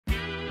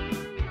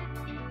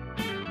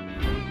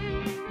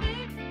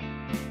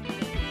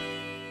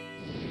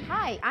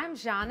Hi, I'm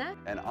Janna.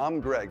 And I'm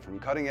Greg from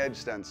Cutting Edge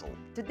Stencil.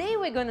 Today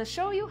we're going to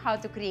show you how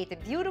to create a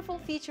beautiful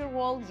feature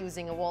wall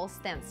using a wall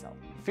stencil.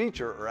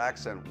 Feature or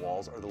accent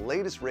walls are the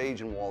latest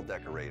rage in wall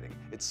decorating.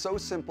 It's so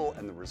simple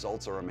and the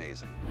results are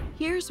amazing.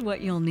 Here's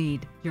what you'll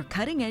need: your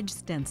cutting edge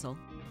stencil,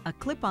 a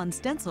clip-on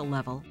stencil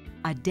level,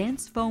 a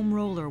dense foam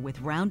roller with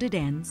rounded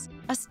ends,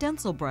 a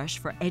stencil brush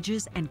for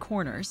edges and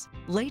corners,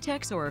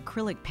 latex or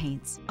acrylic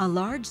paints, a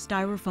large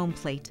styrofoam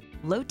plate,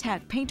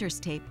 low-tack painter's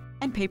tape,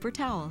 and paper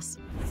towels.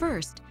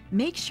 First,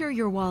 make sure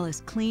your wall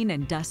is clean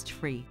and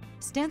dust-free.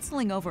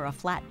 Stenciling over a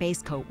flat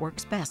base coat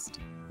works best.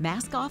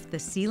 Mask off the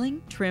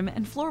ceiling, trim,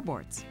 and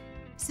floorboards.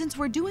 Since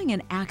we're doing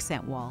an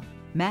accent wall,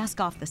 mask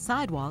off the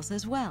sidewalls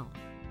as well.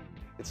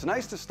 It's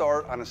nice to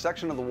start on a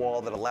section of the wall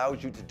that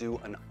allows you to do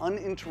an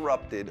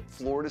uninterrupted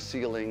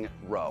floor-to-ceiling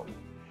row.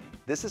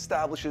 This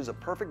establishes a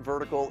perfect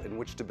vertical in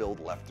which to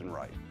build left and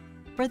right.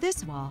 For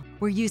this wall,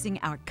 we're using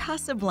our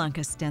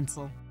Casablanca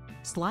stencil.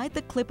 Slide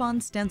the clip-on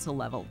stencil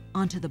level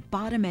onto the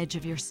bottom edge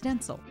of your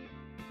stencil.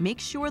 Make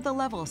sure the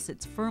level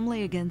sits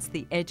firmly against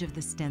the edge of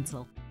the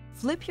stencil.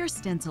 Flip your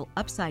stencil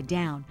upside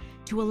down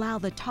to allow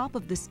the top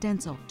of the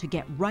stencil to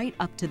get right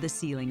up to the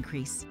ceiling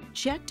crease.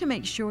 Check to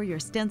make sure your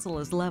stencil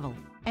is level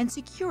and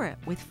secure it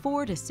with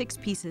 4 to 6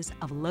 pieces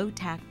of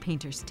low-tack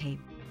painter's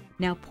tape.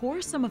 Now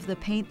pour some of the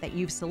paint that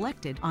you've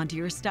selected onto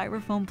your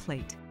styrofoam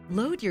plate.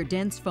 Load your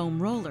dense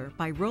foam roller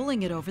by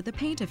rolling it over the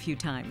paint a few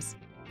times.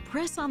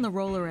 Press on the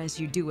roller as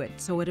you do it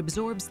so it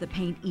absorbs the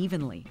paint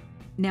evenly.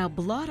 Now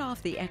blot off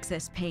the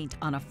excess paint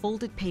on a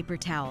folded paper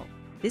towel.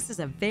 This is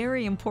a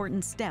very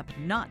important step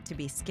not to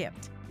be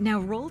skipped. Now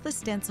roll the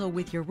stencil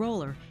with your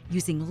roller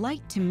using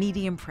light to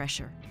medium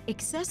pressure.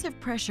 Excessive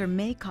pressure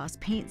may cause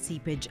paint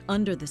seepage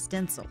under the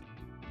stencil.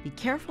 Be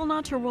careful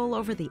not to roll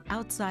over the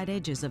outside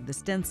edges of the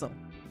stencil.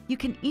 You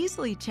can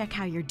easily check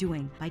how you're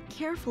doing by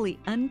carefully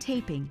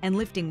untaping and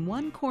lifting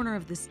one corner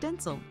of the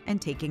stencil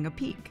and taking a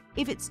peek.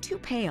 If it's too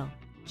pale,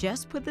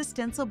 just put the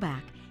stencil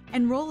back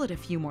and roll it a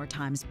few more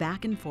times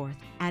back and forth,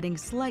 adding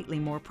slightly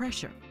more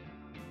pressure.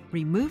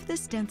 Remove the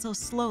stencil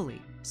slowly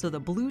so the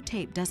blue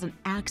tape doesn't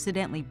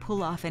accidentally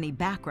pull off any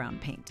background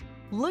paint.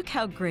 Look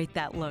how great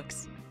that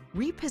looks!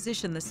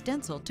 Reposition the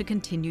stencil to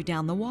continue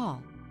down the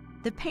wall.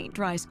 The paint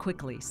dries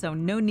quickly, so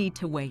no need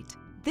to wait.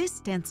 This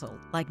stencil,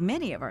 like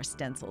many of our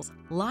stencils,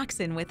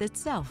 locks in with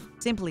itself.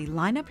 Simply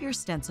line up your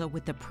stencil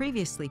with the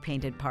previously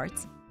painted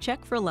parts,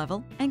 check for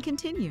level, and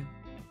continue.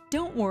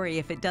 Don't worry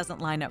if it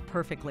doesn't line up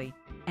perfectly,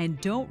 and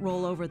don't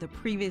roll over the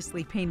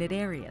previously painted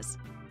areas.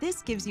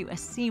 This gives you a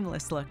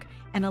seamless look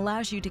and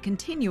allows you to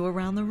continue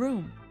around the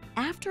room.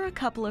 After a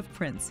couple of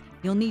prints,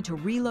 you'll need to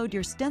reload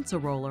your stencil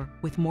roller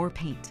with more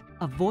paint.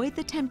 Avoid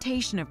the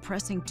temptation of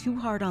pressing too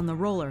hard on the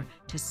roller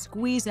to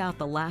squeeze out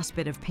the last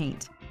bit of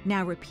paint.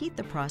 Now repeat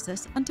the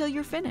process until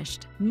you're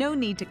finished. No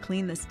need to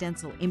clean the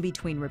stencil in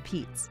between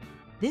repeats.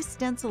 This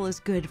stencil is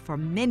good for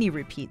many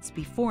repeats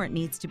before it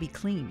needs to be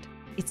cleaned.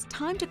 It's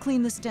time to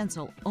clean the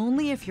stencil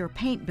only if your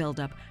paint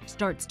buildup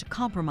starts to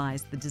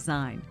compromise the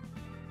design.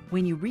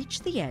 When you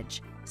reach the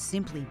edge,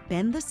 simply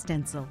bend the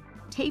stencil,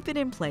 tape it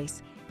in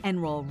place,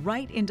 and roll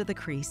right into the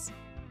crease.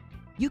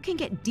 You can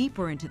get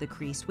deeper into the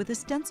crease with a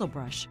stencil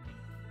brush.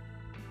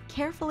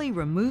 Carefully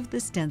remove the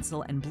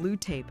stencil and blue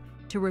tape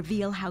to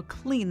reveal how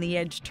clean the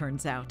edge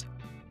turns out.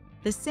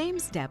 The same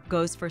step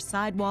goes for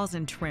sidewalls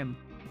and trim,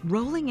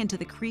 rolling into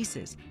the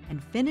creases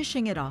and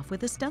finishing it off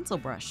with a stencil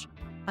brush.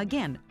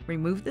 Again,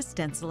 remove the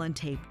stencil and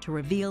tape to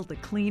reveal the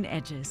clean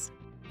edges.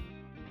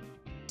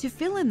 To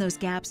fill in those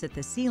gaps at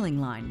the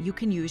ceiling line, you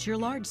can use your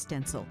large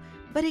stencil,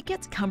 but it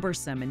gets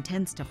cumbersome and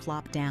tends to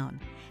flop down.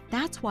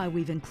 That's why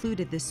we've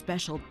included this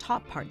special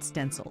top part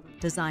stencil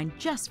designed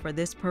just for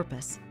this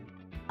purpose.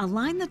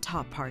 Align the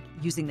top part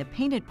using the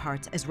painted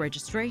parts as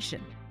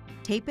registration.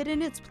 Tape it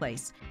in its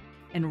place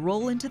and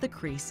roll into the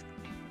crease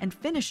and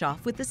finish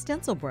off with the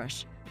stencil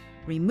brush.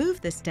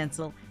 Remove the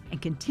stencil and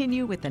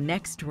continue with the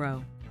next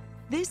row.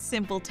 This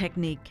simple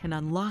technique can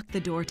unlock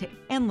the door to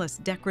endless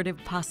decorative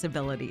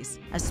possibilities,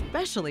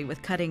 especially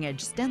with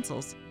cutting-edge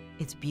stencils.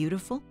 It's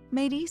beautiful,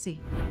 made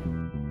easy.